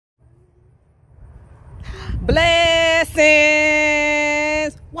Blessings.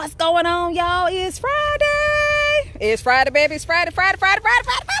 What's going on, y'all? It's Friday. It's Friday, baby. It's Friday. What y'all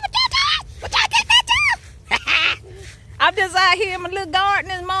get that to? I'm just out here in my little garden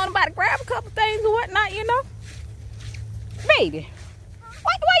this morning about to grab a couple things and whatnot, you know. Baby,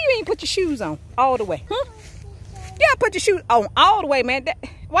 why you ain't put your shoes on all the way? Huh? Yeah, put your shoes on all the way, man.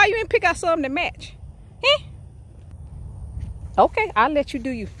 Why you ain't pick out something to match? Huh? Okay, I'll let you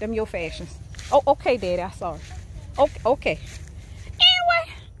do you. Them your fashions. Oh, okay, Daddy. I'm sorry. Okay.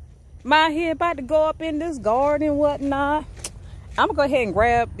 Anyway, my here about to go up in this garden and whatnot. I'm gonna go ahead and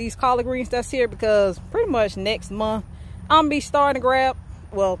grab these collard greens that's here because pretty much next month I'm gonna be starting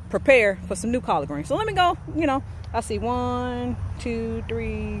to prepare for some new collard greens. So let me go. You know, I see 1, 2,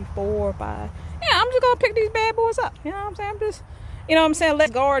 3, 4, 5. Yeah, I'm just gonna pick these bad boys up. You know what I'm saying? I'm just, you know what I'm saying?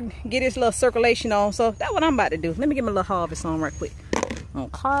 Let garden get its little circulation on. So that's what I'm about to do. Let me get my little harvest on right quick.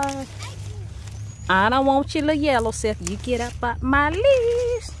 Okay. I don't want your little yellow self. You get up out my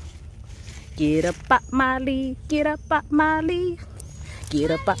leaves. Get up out my leaf. Get up out my leaf.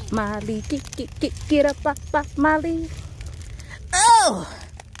 Get up out my leaf. Get up out my leaf. Oh.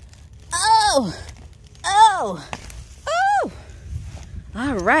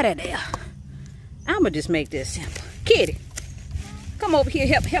 Alrighty there. I'ma just make this simple. Kitty, come over here.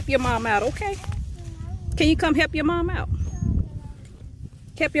 Help your mom out, okay? Can you come help your mom out?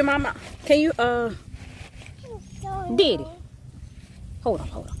 Help your mom out. Can you Diddy? Hold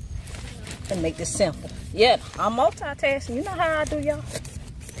on. Let me make this simple. Yeah, I'm multitasking. You know how I do, y'all.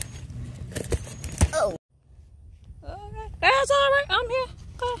 Oh. Okay. That's all right. I'm here.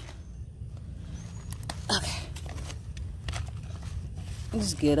 Okay.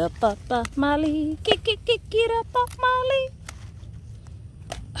 Just get up my leaf. Get up my leaf.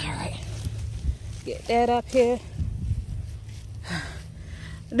 All right. Get that up here.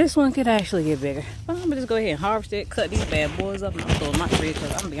 This one could actually get bigger. But I'm gonna just go ahead and harvest it, cut these bad boys up, and I'll throw them in my fridge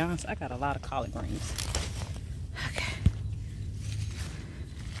because I'm gonna be honest, I got a lot of collard greens. Okay.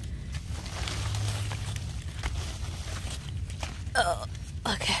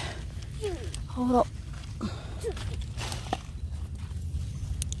 Okay. Hold up.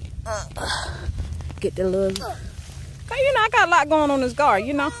 Get the little. Cause you know I got a lot going on in this garden.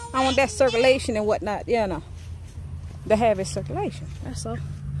 You know I want that circulation and whatnot. You know, to have its circulation. That's all.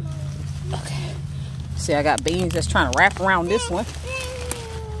 Okay. See, I got beans that's trying to wrap around this one.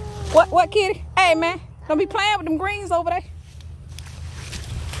 What, kitty? Hey, man, don't be playing with them greens over there.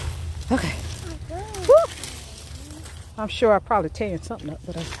 Okay. Woo. I'm sure I probably tearing something up,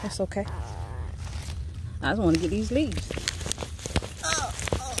 but that's okay. I just want to get these leaves.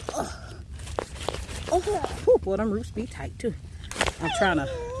 Whew, boy, them roots be tight too. I'm trying to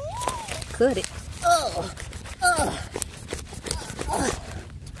cut it.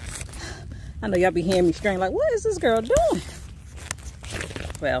 I know y'all be hearing me scream like, what is this girl doing?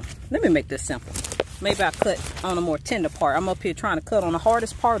 Well, let me make this simple. Maybe I cut on a more tender part. I'm up here trying to cut on the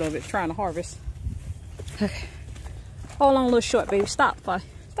hardest part of it, trying to harvest. Okay. Hold on a little short, baby. Stop. Stop.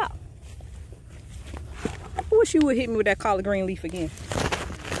 I wish you would hit me with that collard green leaf again.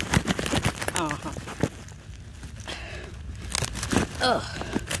 Okay.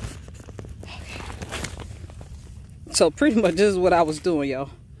 So pretty much this is what I was doing,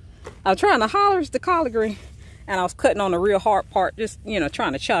 y'all. I was trying to harvest the collard green, and I was cutting on the real hard part, just, you know,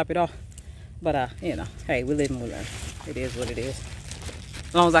 trying to chop it off. But, you know, hey, we live and we learn. It is what it is.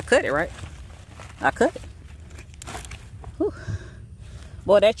 As long as I cut it, right? I cut it. Whew.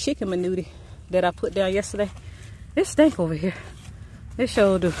 Boy, that chicken manure that I put down yesterday, it stink over here. It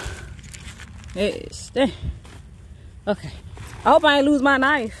sure do. It stink. Okay. I hope I ain't lose my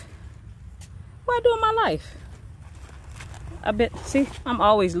knife. What I do with my life? I bet, see, I'm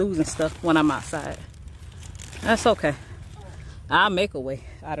always losing stuff when I'm outside. That's okay. I'll make a way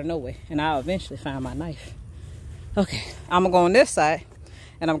out of no way, and I'll eventually find my knife. Okay, I'm gonna go on this side,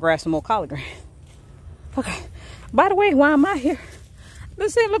 and I'm gonna grab some more collard greens. Okay, by the way, why am I here?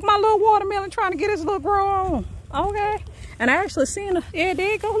 Let's see, look, my little watermelon trying to get its little grow on. Okay, and I actually seen a, yeah,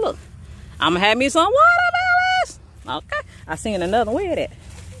 there you go, look. I'm gonna have me some watermelons. Okay, I seen another, where that?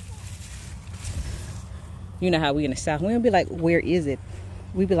 You know how we in the South, we don't be like, where is it?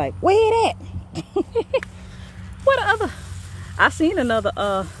 We be like, where it at? What other? I seen another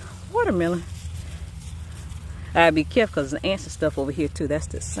watermelon. I'd be careful because there's ants and stuff over here too. That's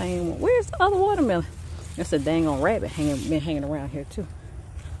the same one. Where's the other watermelon? That's a dang on rabbit been hanging around here too.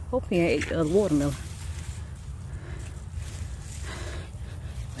 Hope he ain't ate the other watermelon.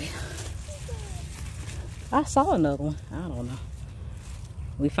 Well, I saw another one. I don't know.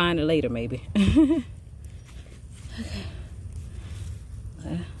 We find it later maybe.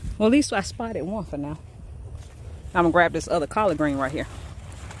 Okay. Well, at least I spotted one for now. I'm gonna grab this other collard green right here.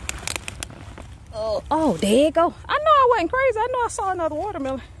 Oh, there you go. I know I wasn't crazy. I know I saw another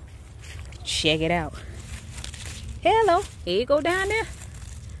watermelon. Check it out. Hello. Here you go down there.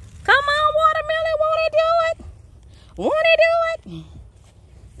 Come on, watermelon. Won't it do it? Won't it do it?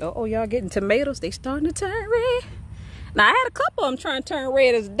 Uh-oh, y'all getting tomatoes. They starting to turn red. Now, I had a couple of them trying to turn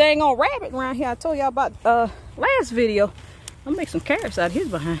red. There's a dang on rabbit around here. I told y'all about last video. I'm make some carrots out of his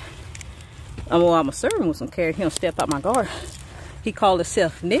behind. I'm gonna serve him with some carrots. He don't step out my garden. He called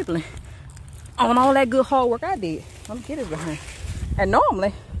himself nibbling on all that good hard work I did. I'm gonna get his behind. And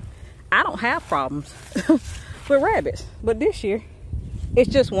normally, I don't have problems with rabbits. But this year, it's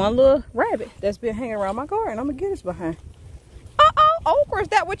just one little rabbit that's been hanging around my garden. I'm gonna get his behind. Uh-oh, okra, is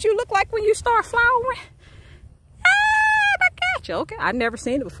that what you look like when you start flowering? I got you. Okay, I've never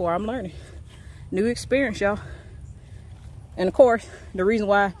seen it before. I'm learning. New experience, y'all. And of course, the reason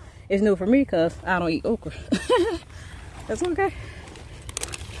why it's new for me, because I don't eat okra. That's okay.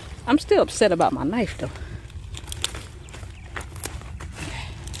 I'm still upset about my knife, though.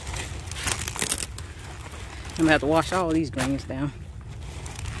 I'm gonna have to wash all these greens down.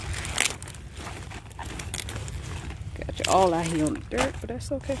 Got you all out here on the dirt, but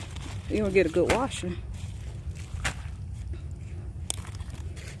that's okay. You're gonna get a good washing.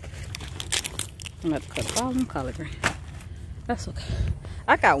 I'm gonna have to cut all them collard green. That's okay.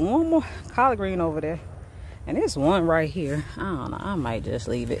 I got one more collard green over there. And there's one right here. I don't know. I might just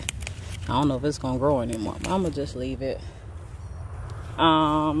leave it. I don't know if it's gonna grow anymore, but I'm gonna just leave it.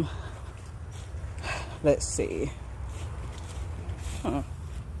 Let's see. Oh.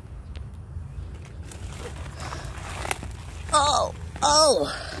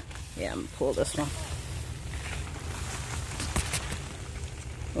 Yeah, I'm gonna pull this one.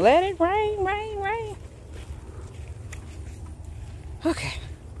 Let it rain, rain, rain. Okay.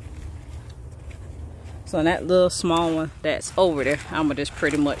 So that little small one that's over there, I'm gonna just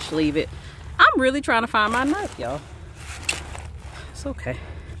pretty much leave it. I'm really trying to find my knife, y'all. It's okay.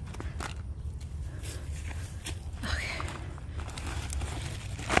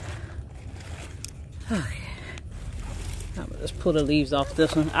 Okay. I'm gonna just pull the leaves off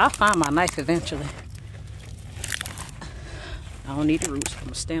this one. I'll find my knife eventually. I don't need the roots. I'm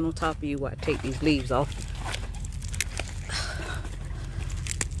gonna stand on top of you while I take these leaves off.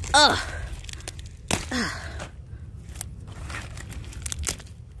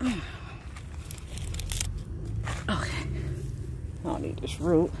 Okay. I don't need this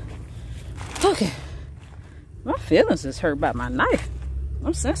root. Okay. My feelings is hurt by my knife.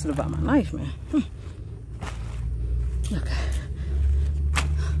 I'm sensitive about my knife, man.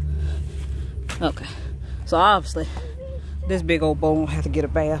 Okay. So obviously, this big old bowl will have to get a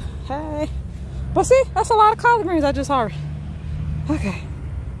bath. Hey. But see, that's a lot of collard greens I just harvested. Okay.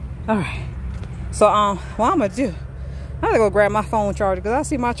 Alright. So what I'm gonna do, I'm gonna go grab my phone charger because I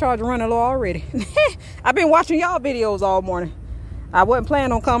see my charger running low already. I've been watching y'all videos all morning. I wasn't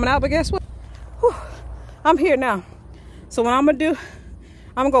planning on coming out, but guess what? Whew, I'm here now. So what I'm gonna do,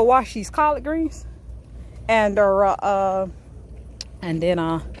 I'm gonna go wash these collard greens, and then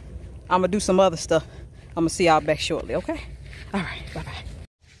I'm gonna do some other stuff. I'm gonna see y'all back shortly, okay? All right, bye bye.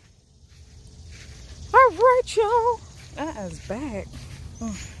 All right, y'all. That is back.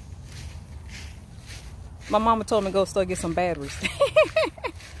 My mama told me to go start get some batteries.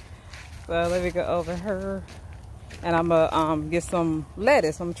 So let me go over her, and I'm gonna get some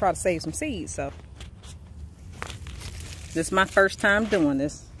lettuce. I'm gonna try to save some seeds. So this is my first time doing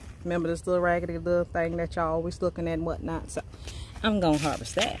this. Remember this little raggedy little thing that y'all always looking at and whatnot. So I'm gonna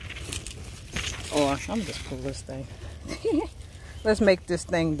harvest that. Or I'm just pull this thing. Let's make this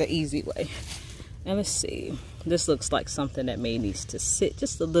thing the easy way. And let's see. This looks like something that may needs to sit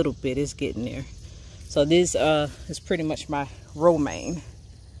just a little bit. It's getting there. So this is pretty much my romaine.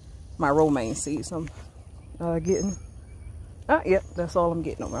 My romaine seeds. I'm getting. Yep, that's all I'm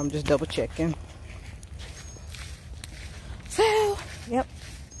getting over. I'm just double checking. So, yep.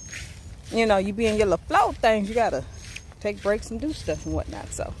 You know, you be in your little flow things. You gotta take breaks and do stuff and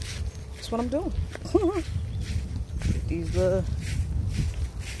whatnot. So that's what I'm doing. These little,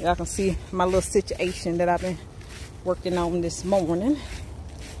 y'all can see my little situation that I've been working on this morning.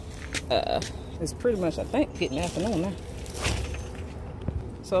 It's pretty much, I think, getting afternoon now.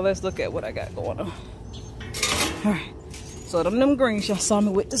 So let's look at what I got going on. All right. So them greens y'all saw me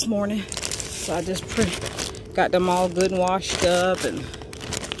with this morning. So I just got them all good and washed up, and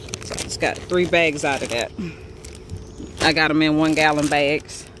so I just got 3 bags out of that. I got them in 1 gallon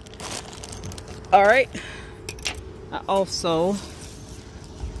bags. All right. I also,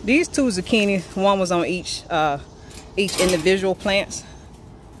 these 2 zucchini, one was on each individual plants,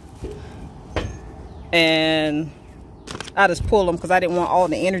 and I just pull them because I didn't want all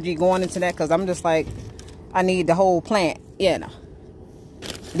the energy going into that, because I'm just like, I need the whole plant, you know,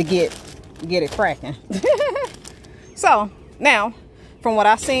 to get it cracking. So now, from what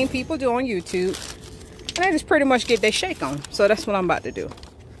I've seen people do on YouTube, and they just pretty much get their shake on. So that's what I'm about to do.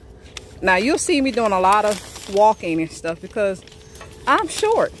 Now you'll see me doing a lot of walking and stuff because I'm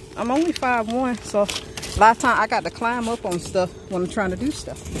short. I'm only 5'1", so a lot of time I got to climb up on stuff when I'm trying to do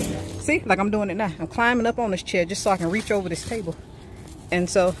stuff. See, like I'm doing it now. I'm climbing up on this chair just so I can reach over this table. And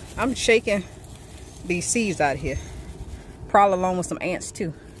so I'm shaking these seeds out of here. Probably along with some ants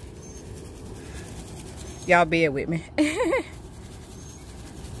too. Y'all bear with me.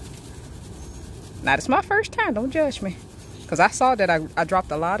 Now, it's my first time. Don't judge me. Because I saw that I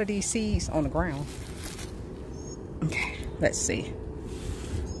dropped a lot of these seeds on the ground. Okay, let's see.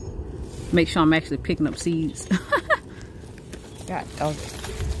 Make sure I'm actually picking up seeds. God, oh,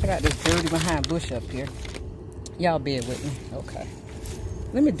 I got this dirty behind bush up here. Y'all bear with me. Okay.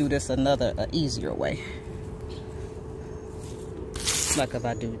 Let me do this another, easier way. Like if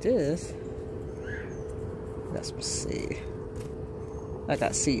I do this. Let's see. I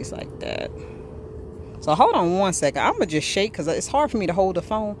got seeds like that. So hold on one second. I'm going to just shake because it's hard for me to hold the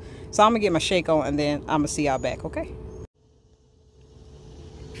phone. So I'm going to get my shake on and then I'm going to see y'all back, okay?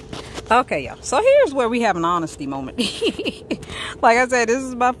 Okay, y'all. So here's where we have an honesty moment. Like I said, this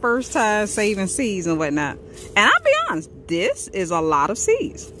is my first time saving seeds and whatnot. And I'll be honest, this is a lot of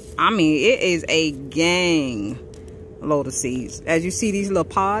seeds. I mean, it is a gang load of seeds. As you see these little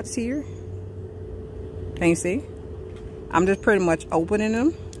pods here. Can you see? I'm just pretty much opening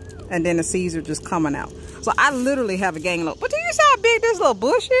them. And then the seeds are just coming out. So I literally have a gang load. But do you see how big this little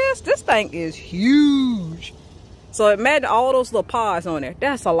bush is? This thing is huge. So imagine all those little pods on there.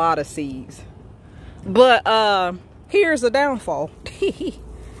 That's a lot of seeds. But here's the downfall.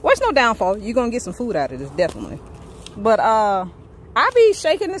 Well, it's no downfall. You're going to get some food out of this, definitely. But I be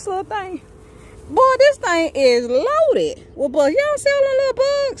shaking this little thing. Boy, this thing is loaded with bugs. Y'all see all the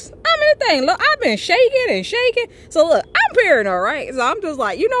little bugs? I mean, the thing, look, I've been shaking and shaking. So look, I'm paranoid, right? So I'm just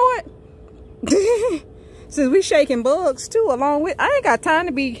like, you know what? Since we shaking bugs too, along with, I ain't got time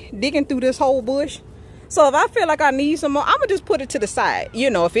to be digging through this whole bush. So if I feel like I need some more, I'm gonna just put it to the side. You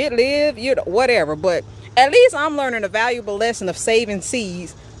know, if it live, you know, whatever. But at least I'm learning a valuable lesson of saving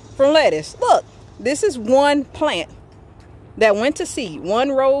seeds from lettuce. Look, this is one plant that went to seed.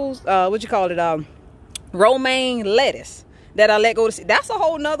 One rose, what you call it, romaine lettuce that I let go to seed. That's a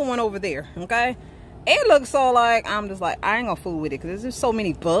whole nother one over there, okay? It looks so like, I'm just like, I ain't gonna fool with it because there's just so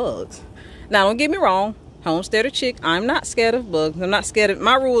many bugs. Now, don't get me wrong. Homesteader chick, I'm not scared of bugs. I'm not scared of,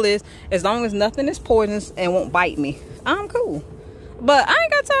 my rule is, as long as nothing is poisonous and won't bite me, I'm cool. But I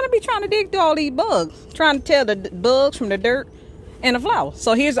ain't got time to be trying to dig through all these bugs. Trying to tell the bugs from the dirt and the flower.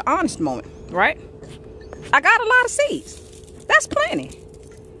 So here's the honest moment, right? I got a lot of seeds. That's plenty.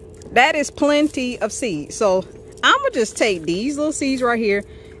 That is plenty of seeds. So I'm going to just take these little seeds right here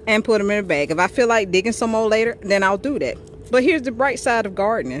and put them in a bag. If I feel like digging some more later, then I'll do that. But here's the bright side of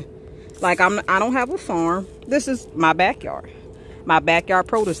gardening. Like I don't have a farm. This is my backyard. My backyard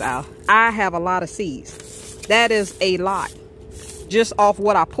produce aisle. I have a lot of seeds. That is a lot. Just off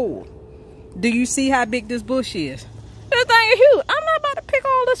what I pulled. Do you see how big this bush is? This thing is huge. I'm not about to pick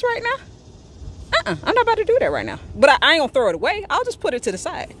all this right now. I'm not about to do that right now. But I ain't gonna throw it away. I'll just put it to the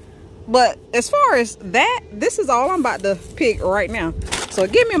side. But as far as that, this is all I'm about to pick right now. So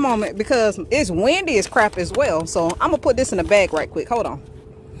give me a moment because it's windy as crap as well. So I'm gonna put this in a bag right quick. Hold on.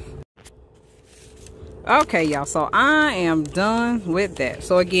 Okay, y'all, so I am done with that.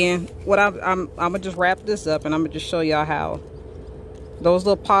 So again, what I'm gonna just wrap this up and I'm gonna just show y'all how those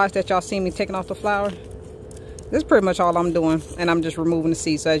little pods that y'all see me taking off the flower, this is pretty much all I'm doing. And I'm just removing the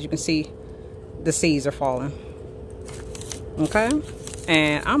seeds. So as you can see, the seeds are falling. Okay,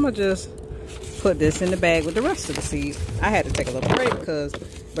 and I'm gonna just put this in the bag with the rest of the seeds. I had to take a little break because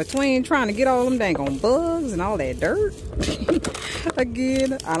between trying to get all them dang on bugs and all that dirt,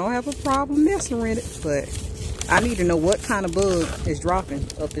 again, I don't have a problem messing with it, but I need to know what kind of bug is dropping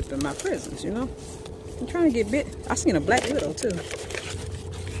up in my presence, you know? I'm trying to get bit. I seen a black widow too.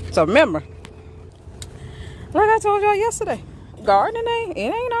 So remember, like I told y'all yesterday, gardening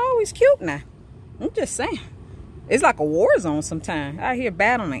ain't always cute now. I'm just saying. It's like a war zone sometimes. Out here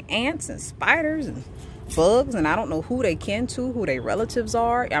battling ants and spiders and bugs, and I don't know who they kin to, who their relatives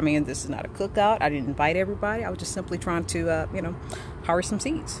are. I mean, this is not a cookout. I didn't invite everybody. I was just simply trying to, you know, harvest some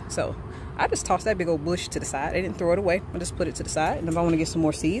seeds. So I just tossed that big old bush to the side. I didn't throw it away. I just put it to the side. And if I want to get some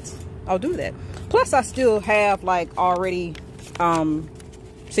more seeds, I'll do that. Plus, I still have like already,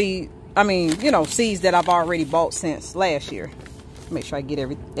 seeds that I've already bought since last year. Make sure I get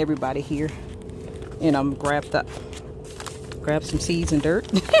everybody here. You know, grab the grab some seeds and dirt.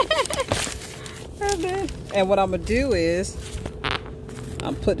 And what I'm gonna do is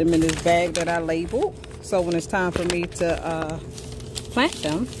I'm put them in this bag that I labeled. So when it's time for me to plant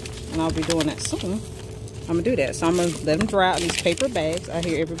them, and I'll be doing that soon, I'm gonna do that. So I'm gonna let them dry out in these paper bags. I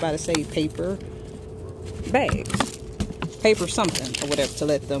hear everybody say paper bags, paper something or whatever, to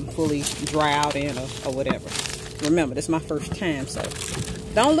let them fully dry out in or whatever. Remember, this is my first time, so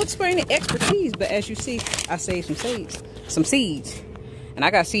don't look for any expertise, but as you see, I saved some seeds, and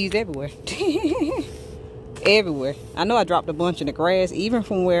I got seeds everywhere. Everywhere. I know I dropped a bunch in the grass, even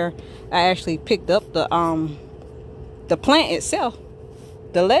from where I actually picked up the plant itself,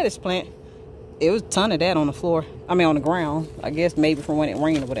 the lettuce plant. It was a ton of that on the floor. I mean, on the ground. I guess maybe from when it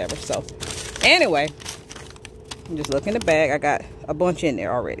rained or whatever. So, anyway, just look in the bag. I got a bunch in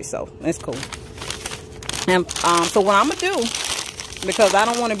there already, so that's cool. And so what I'm gonna do, because I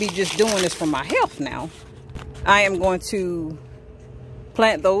don't want to be just doing this for my health now, I am going to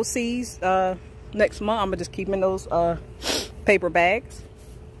plant those seeds next month. I'm gonna just keep them in those paper bags.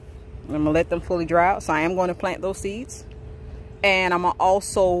 I'm gonna let them fully dry out. So I am going to plant those seeds, and I'm gonna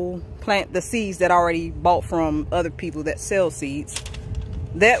also plant the seeds that I already bought from other people that sell seeds.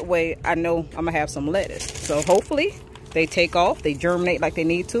 That way I know I'm gonna have some lettuce. So hopefully they take off, they germinate like they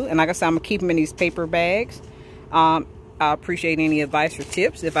need to. And like I said, I'm gonna keep them in these paper bags. I appreciate any advice or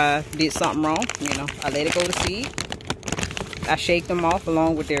tips. If I did something wrong, you know, I let it go to seed. I shake them off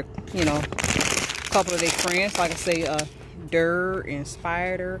along with their, you know, couple of their friends, like I say, dirt and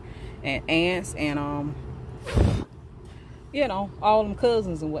spider and ants and you know, all them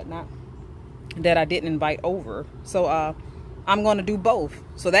cousins and whatnot that I didn't invite over. So I'm going to do both,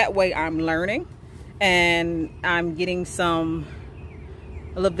 so that way I'm learning and I'm getting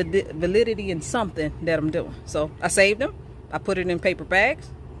a little validity in something that I'm doing. So I saved them, I put it in paper bags.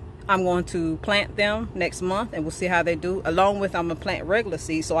 I'm going to plant them next month, and we'll see how they do. Along with, I'm gonna plant regular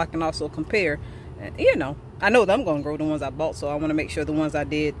seeds so I can also compare. You know, I know that I'm gonna grow the ones I bought, so I want to make sure the ones I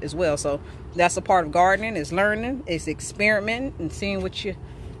did as well. So that's a part of gardening, is learning, is experimenting and seeing what you're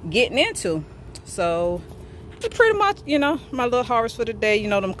getting into. So pretty much, you know, my little harvest for the day. You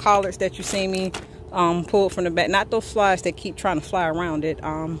know, them collards that you see me pull from the back, not those flies that keep trying to fly around it.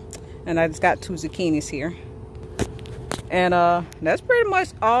 And I just got 2 zucchinis here. And that's pretty much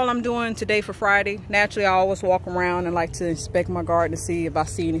all I'm doing today for Friday. Naturally, I always walk around and like to inspect my garden to see if I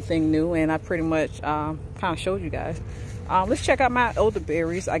see anything new. And I pretty much kind of showed you guys. Let's check out my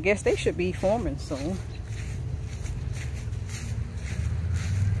elderberries. I guess they should be forming soon.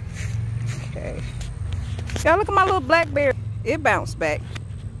 Okay. Y'all look at my little blackberry. It bounced back.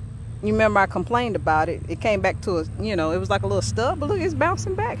 You remember I complained about it. It came back to us, you know, it was like a little stub. But look, it's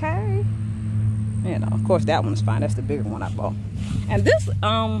bouncing back. Hey. You know, of course that one's fine. That's the bigger one I bought. And this,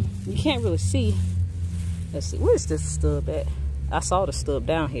 you can't really see. Let's see, where's this stub at? I saw the stub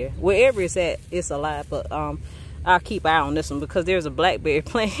down here. Wherever it's at, it's alive. But I'll keep an eye on this one because there's a blackberry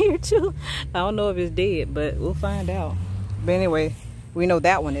plant here too. I don't know if it's dead, but we'll find out. But anyway, we know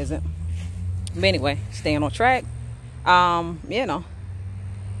that one isn't. But anyway, staying on track. You know,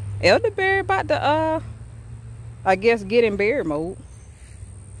 elderberry about to I guess get in berry mode.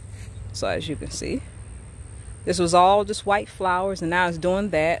 So as you can see, this was all just white flowers, and now it's doing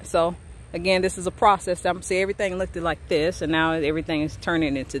that. So again, this is a process. I'm see everything looked like this, and now everything is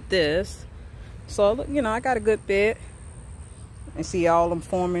turning into this. So look, you know, I got a good bit. And see all them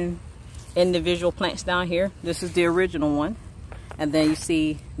forming individual plants down here. This is the original one, and then you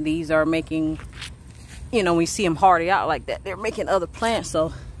see these are making, you know, when you see them hardy out like that, they're making other plants.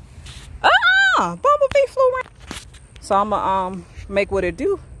 So bumblebee flew around. So I'm gonna make what it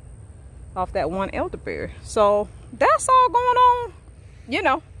do off that one elderberry. So that's all going on, you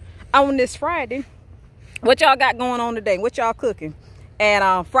know, on this Friday. What y'all got going on today? What y'all cooking?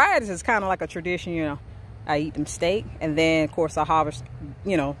 And Fridays is kind of like a tradition, you know. I eat them steak, and then of course I harvest,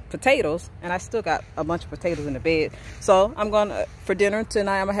 you know, potatoes, and I still got a bunch of potatoes in the bed. So I'm gonna, for dinner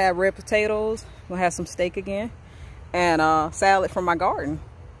tonight, I'm gonna have red potatoes. I'm gonna have some steak again, and salad from my garden.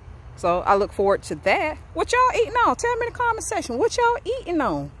 So I look forward to that. What y'all eating on? Tell me in the comment section. What y'all eating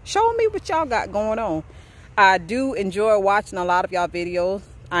on? Show me what y'all got going on. I do enjoy watching a lot of y'all videos.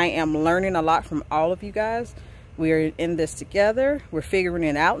 I am learning a lot from all of you guys. We're in this together. We're figuring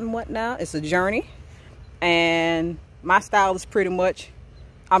it out and whatnot. It's a journey. And my style is pretty much,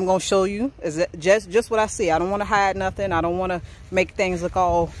 I'm going to show you is just what I see. I don't want to hide nothing. I don't want to make things look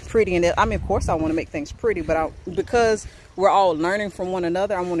all pretty. And I mean, of course I want to make things pretty, but because we're all learning from one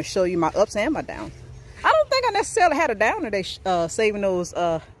another, I want to show you my ups and my downs. I don't think I necessarily had a down today saving those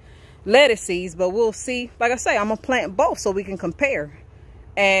lettuce seeds, but we'll see. Like I say, I'm going to plant both so we can compare.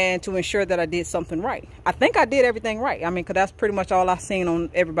 and to ensure that I did something right. I think I did everything right. I mean, because that's pretty much all I've seen on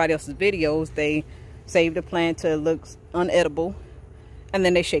everybody else's videos. They save the plant till it looks unedible, and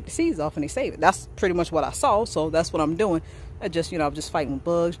then they shake the seeds off and they save it. That's pretty much what I saw, so that's what I'm doing. I just, you know, I'm just fighting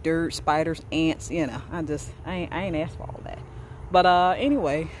bugs, dirt, spiders, ants, you know. I ain't asked for all that. But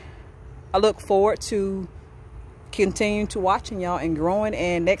anyway, I look forward to continuing to watching y'all and growing,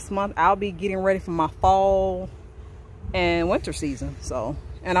 and next month I'll be getting ready for my fall and winter season. So,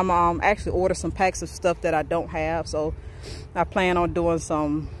 and I'm actually order some packs of stuff that I don't have. So I plan on doing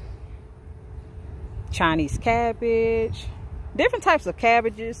some Chinese cabbage, different types of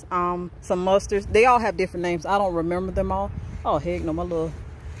cabbages, some mustards. They all have different names. I don't remember them all. Oh heck no, my little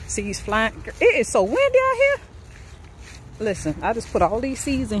seeds flying. It is so windy out here. Listen, I just put all these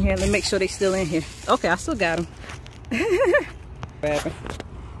seeds in here. Let me make sure they still in here. Okay, I still got them.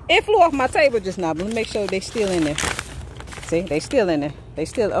 It flew off my table just now, but let me make sure they still in there. See, they still in there. They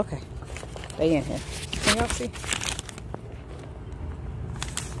still, okay. They in here. Can y'all see?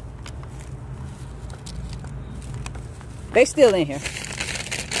 They still in here.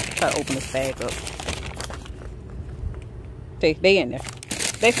 Try to open this bag up. See, they in there.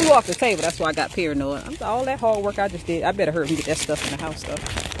 They flew off the table. That's why I got paranoid. All that hard work I just did. I better hurry and get that stuff in the house though.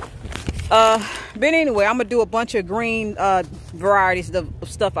 But anyway, I'm gonna do a bunch of green varieties of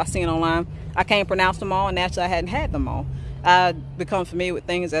stuff I seen online. I can't pronounce them all, and actually I hadn't had them all. I become familiar with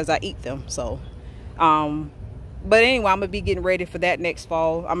things as I eat them. So, but anyway, I'm gonna be getting ready for that next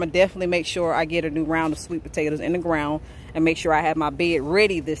fall. I'm gonna definitely make sure I get a new round of sweet potatoes in the ground and make sure I have my bed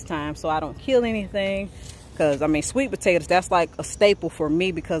ready this time so I don't kill anything. Because I mean, sweet potatoes, that's like a staple for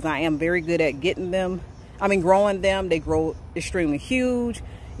me because I am very good at getting them. I mean, growing them. They grow extremely huge.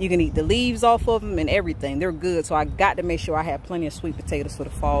 You can eat the leaves off of them and everything. They're good. So I got to make sure I have plenty of sweet potatoes for the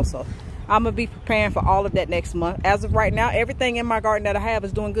fall. So I'm going to be preparing for all of that next month. As of right now, everything in my garden that I have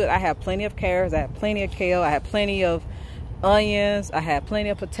is doing good. I have plenty of carrots. I have plenty of kale. I have plenty of onions. I have plenty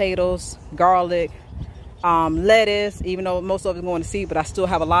of potatoes, garlic, lettuce, even though most of it's going to seed, but I still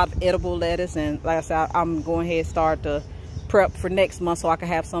have a lot of edible lettuce. And like I said, I'm going ahead and start to prep for next month so I can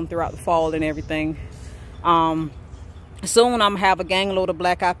have some throughout the fall and everything. Soon I'm gonna have a gang load of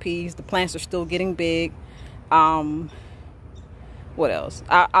black eyed peas. The plants are still getting big. What else?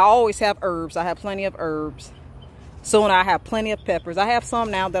 I always have herbs. I have plenty of herbs. Soon I have plenty of peppers. I have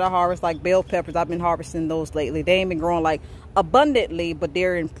some now that I harvest, like bell peppers. I've been harvesting those lately. They ain't been growing like abundantly, but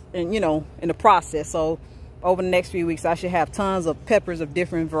they're in you know, in the process. So over the next few weeks I should have tons of peppers of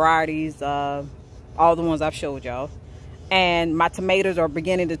different varieties, all the ones I've showed y'all. And my tomatoes are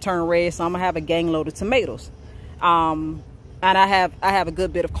beginning to turn red, so I'm gonna have a gang load of tomatoes. And I have a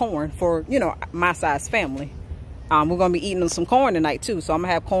good bit of corn for, you know, my size family. We're gonna be eating some corn tonight too, so I'm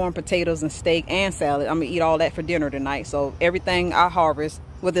gonna have corn, potatoes, and steak and salad. I'm gonna eat all that for dinner tonight. So everything I harvest,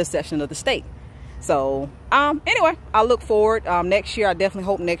 with the exception of the steak. So anyway, I look forward. Next year, I definitely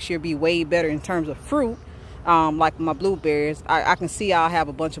hope next year be way better in terms of fruit. Like my blueberries, I can see I'll have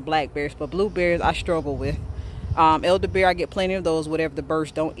a bunch of blackberries, but blueberries I struggle with. Elderberry, I get plenty of those, whatever the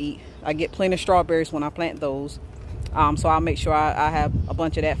birds don't eat. I get plenty of strawberries when I plant those. So I'll make sure I have a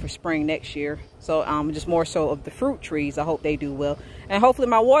bunch of that for spring next year. So just more so of the fruit trees. I hope they do well. And hopefully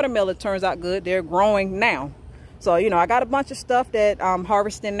my watermelon turns out good. They're growing now. So, you know, I got a bunch of stuff that I'm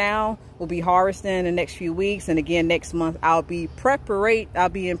harvesting now. We'll be harvesting in the next few weeks. And again, next month, I'll be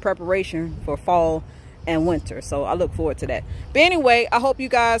in preparation for fall and winter. So I look forward to that. But anyway, I hope you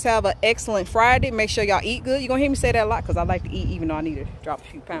guys have an excellent Friday. Make sure y'all eat good. You're gonna hear me say that a lot because I like to eat, even though I need to drop a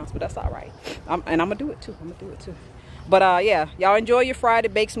few pounds, but that's all right. And I'm gonna do it too. But yeah, y'all enjoy your Friday.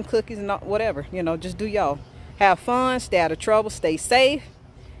 Bake some cookies and whatever, you know, just do y'all. Have fun, stay out of trouble, stay safe.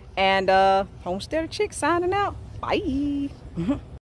 And Homesteader Chick signing out. Bye.